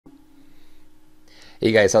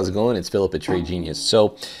Hey guys, how's it going? It's Philip at Trade Genius.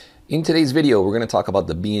 So in today's video, we're going to talk about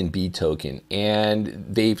the BNB token, and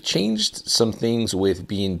they've changed some things with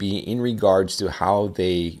BNB in regards to how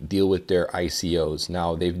they deal with their ICOs.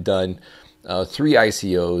 Now they've done three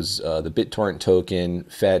ICOs, the BitTorrent token,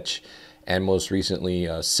 Fetch, and most recently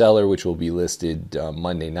Seller, which will be listed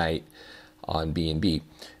Monday night on BNB,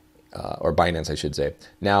 or Binance, I should say.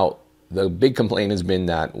 Now, the big complaint has been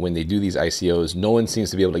that when they do these ICOs, no one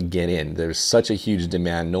seems to be able to get in. There's such a huge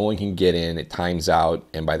demand, no one can get in, it times out,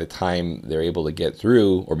 and by the time they're able to get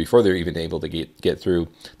through, or before they're even able to get through,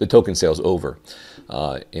 the token sale's over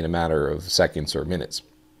in a matter of seconds or minutes.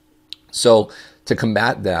 So to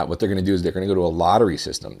combat that, what they're going to do is they're going to go to a lottery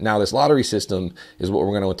system. Now, this lottery system is what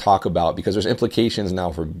we're going to talk about because there's implications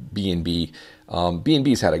now for BNB.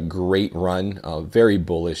 BNB's had a great run, very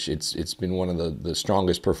bullish. It's been one of the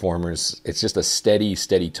strongest performers. It's just a steady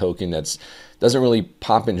token that's doesn't really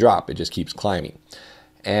pop and drop. It just keeps climbing.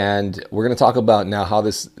 And we're going to talk about now how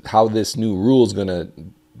this new rule is going to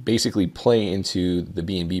basically play into the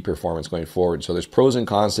BNB performance going forward. So there's pros and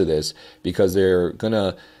cons to this because they're going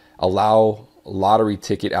to allow lottery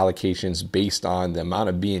ticket allocations based on the amount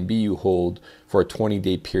of BNB you hold for a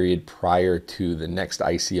 20-day period prior to the next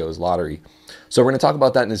ICO's lottery. So we're going to talk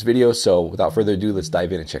about that in this video. So without further ado, let's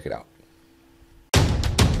dive in and check it out.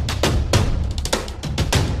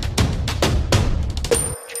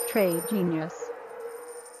 Trade Genius.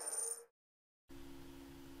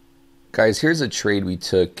 Guys, here's a trade we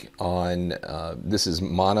took on, this is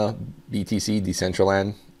Mana BTC,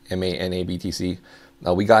 Decentraland, MANA BTC.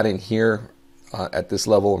 We got in here at this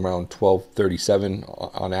level around 1237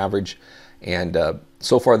 on average, and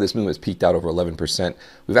so far this move has peaked out over 11%.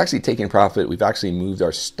 We've actually taken profit. We've actually moved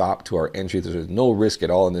our stop to our entry. There's no risk at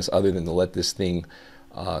all in this other than to let this thing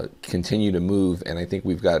continue to move, and I think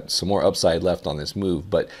we've got some more upside left on this move.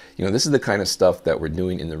 But you know, this is the kind of stuff that we're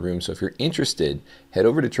doing in the room. So if you're interested, head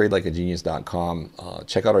over to tradelikeagenius.com,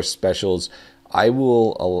 check out our specials. I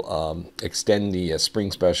will extend the spring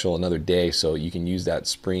special another day, so you can use that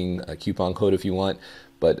spring coupon code if you want.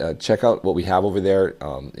 But check out what we have over there.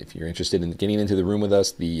 If you're interested in getting into the room with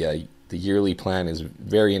us, the yearly plan is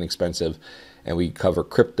very inexpensive, and we cover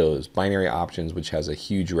cryptos, binary options, which has a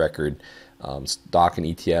huge record, stock and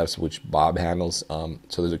ETFs, which Bob handles.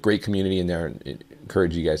 So there's a great community in there, and I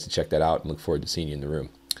encourage you guys to check that out and look forward to seeing you in the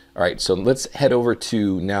room. All right, so let's head over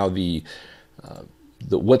to now the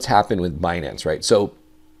what's happened with Binance, right? So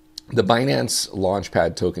the Binance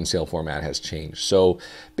Launchpad token sale format has changed. So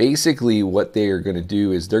basically what they are going to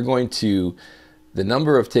do is they're going to, the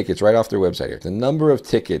number of tickets right off their website here, the number of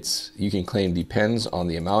tickets you can claim depends on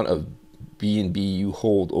the amount of BNB you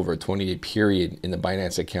hold over a 20-day period in the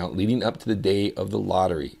Binance account leading up to the day of the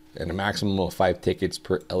lottery, and a maximum of 5 tickets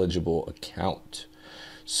per eligible account.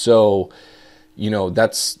 So, you know,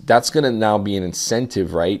 that's going to now be an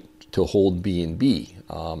incentive, right, to hold BNB.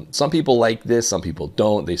 Some people like this, some people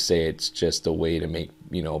don't. They say it's just a way to make,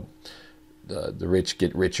 you know, the rich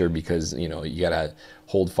get richer because, you know, you gotta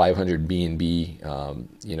hold 500 BNB.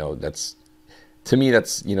 You know, that's, to me,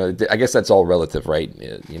 that's, you know, I guess that's all relative, right?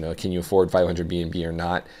 You know, can you afford 500 BNB or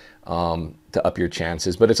not, to up your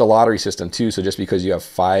chances? But it's a lottery system too. So just because you have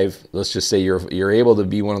 5, let's just say you're able to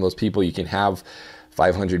be one of those people, you can have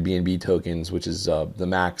 500 BNB tokens, which is the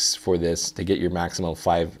max for this, to get your maximum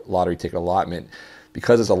 5 lottery ticket allotment.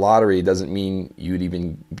 Because it's a lottery, it doesn't mean you'd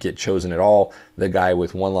even get chosen at all. The guy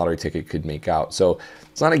with 1 lottery ticket could make out. So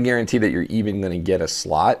it's not a guarantee that you're even going to get a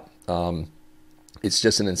slot. It's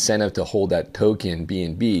just an incentive to hold that token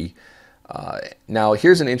BNB. Now,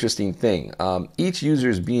 here's an interesting thing. Each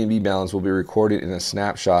user's BNB balance will be recorded in a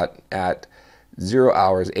snapshot at 0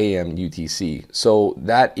 hours AM UTC. So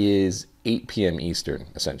that is 8 p.m. Eastern,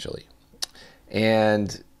 essentially.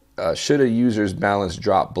 And should a user's balance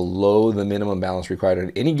drop below the minimum balance required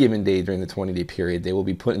on any given day during the 20-day period, they will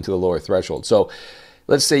be put into a lower threshold. So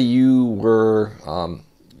let's say you were,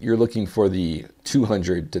 you're looking for the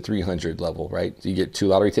 200 to 300 level, right? So you get 2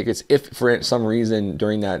 lottery tickets. If for some reason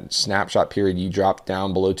during that snapshot period you dropped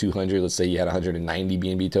down below 200, let's say you had 190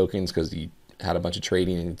 BNB tokens because you had a bunch of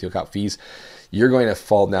trading and you took out fees, you're going to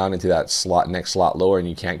fall down into that next slot lower, and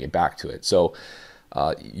you can't get back to it. So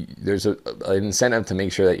there's an incentive to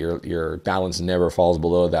make sure that your balance never falls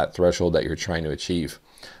below that threshold that you're trying to achieve.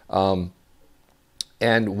 And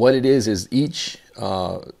what it is each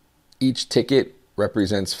ticket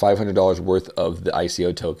represents $500 worth of the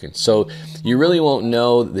ICO token. So you really won't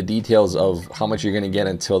know the details of how much you're going to get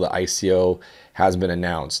until the ICO has been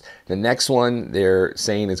announced. The next one they're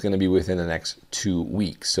saying is going to be within the next 2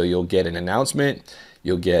 weeks. So you'll get an announcement,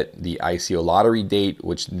 you'll get the ICO lottery date,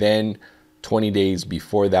 which then 20 days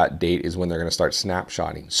before that date is when they're going to start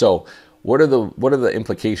snapshotting. So what are the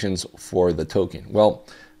implications for the token? Well,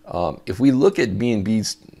 if we look at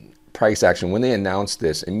BNB's price action, when they announced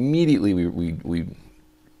this, immediately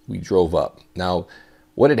we drove up. Now,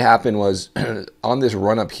 what had happened was on this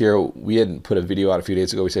run up here, we had put a video out a few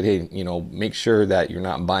days ago. We said, hey, make sure that you're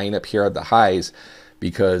not buying up here at the highs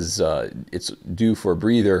because it's due for a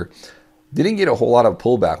breather. Didn't get a whole lot of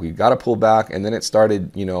pullback. We got a pullback, and then it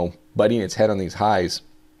started, butting its head on these highs.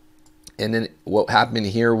 And then what happened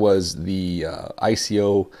here was the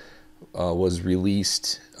ICO was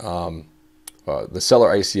released. The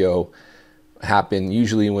seller ICO happened.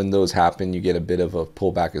 Usually when those happen, you get a bit of a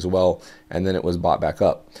pullback as well, and then it was bought back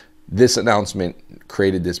up. This announcement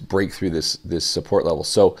created this breakthrough, this support level,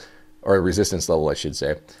 or a resistance level, I should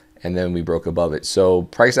say, and then we broke above it. So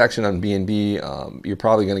price action on BNB, you're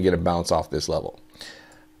probably going to get a bounce off this level.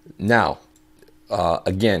 Now,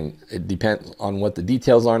 again, it depends on what the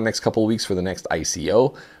details are in the next couple of weeks for the next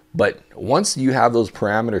ICO. But once you have those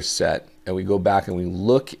parameters set, and we go back and we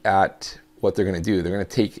look at what they're going to do, they're going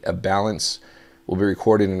to take a balance, will be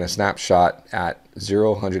recorded in a snapshot at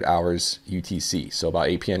 0000 hours UTC, so about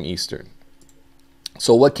 8 p.m. Eastern.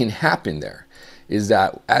 So what can happen there is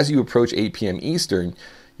that as you approach 8 p.m. Eastern,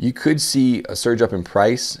 you could see a surge up in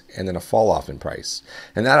price and then a fall off in price.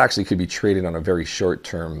 And that actually could be traded on a very short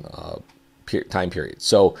term time period.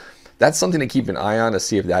 So that's something to keep an eye on to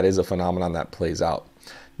see if that is a phenomenon that plays out.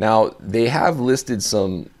 Now, they have listed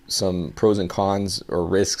some pros and cons or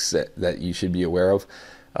risks that you should be aware of.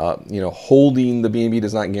 Holding the BNB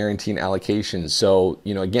does not guarantee an allocation. So,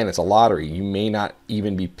 again, it's a lottery. You may not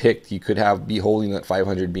even be picked. You could be holding that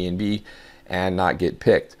 500 BNB and not get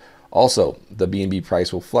picked. Also, the BNB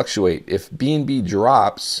price will fluctuate. If BNB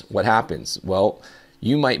drops, what happens? Well,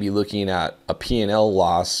 you might be looking at a P&L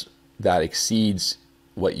loss that exceeds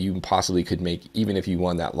what you possibly could make even if you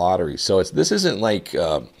won that lottery. So this isn't like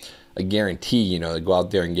a guarantee, to go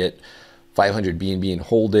out there and get 500 BNB and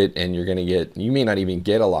hold it, and you may not even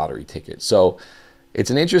get a lottery ticket. So it's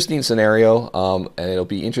an interesting scenario, and it'll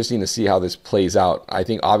be interesting to see how this plays out. I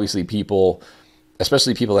think obviously people,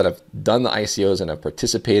 especially people that have done the ICOs and have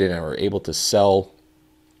participated and are able to sell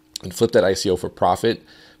and flip that ICO for profit,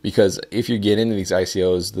 because if you get into these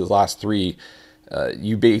ICOs, the last three,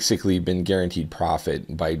 you basically been guaranteed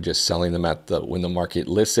profit by just selling them when the market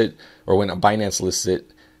lists it, or when a Binance lists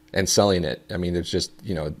it and selling it. I mean, there's just,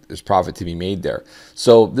 there's profit to be made there.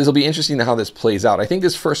 So this will be interesting to how this plays out. I think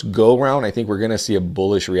this first go round, I think we're going to see a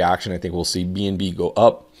bullish reaction. I think we'll see BNB go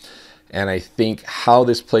up. And I think how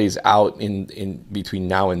this plays out in between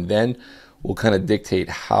now and then will kind of dictate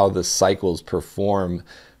how the cycles perform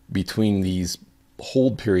between these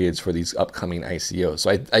hold periods for these upcoming ICOs.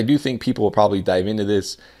 So I do think people will probably dive into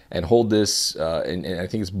this and hold this, and I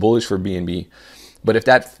think it's bullish for BNB. But if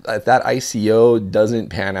that ICO doesn't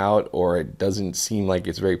pan out, or it doesn't seem like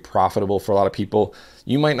it's very profitable for a lot of people,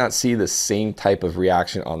 you might not see the same type of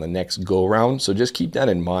reaction on the next go round. So just keep that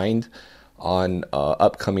in mind on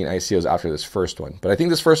upcoming ICOs after this first one. But I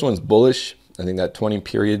think this first one's bullish. I think that 20-day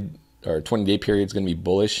period is going to be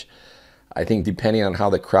bullish. I think depending on how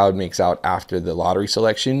the crowd makes out after the lottery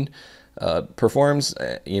selection performs,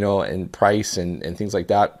 and price and things like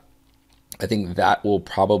that, I think that will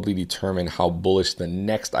probably determine how bullish the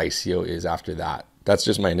next ICO is after that. That's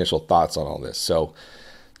just my initial thoughts on all this. So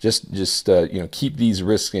just keep these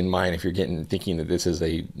risks in mind if you're thinking that this is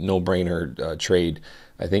a no-brainer trade.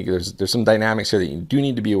 I think there's some dynamics here that you do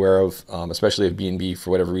need to be aware of, especially if BNB for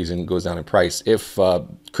whatever reason goes down in price. If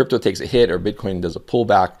crypto takes a hit or Bitcoin does a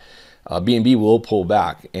pullback, BNB will pull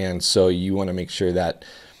back, and so you want to make sure that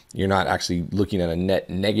you're not actually looking at a net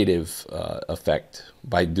negative effect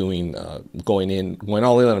by going all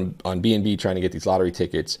in on BNB, trying to get these lottery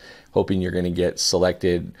tickets, hoping you're going to get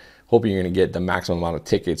selected, hoping you're going to get the maximum amount of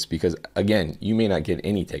tickets, because again, you may not get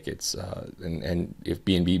any tickets, and if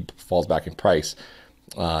BNB falls back in price,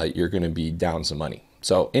 you're going to be down some money.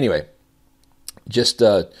 So anyway, just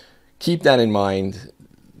keep that in mind.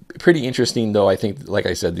 Pretty interesting though. I think, like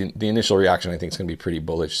I said, the initial reaction I think is going to be pretty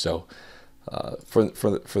bullish. So for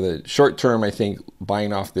the short term, I think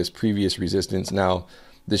buying off this previous resistance now,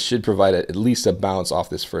 this should provide at least a bounce off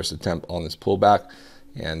this first attempt on this pullback,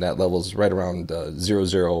 and that level is right around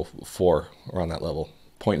 0.004, around that level,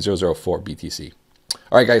 0.004 BTC.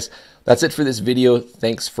 All right, guys, that's it for this video.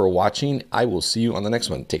 Thanks for watching. I will see you on the next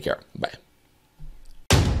one. Take care. Bye.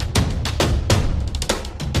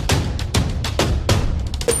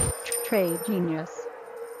 Trade Genius.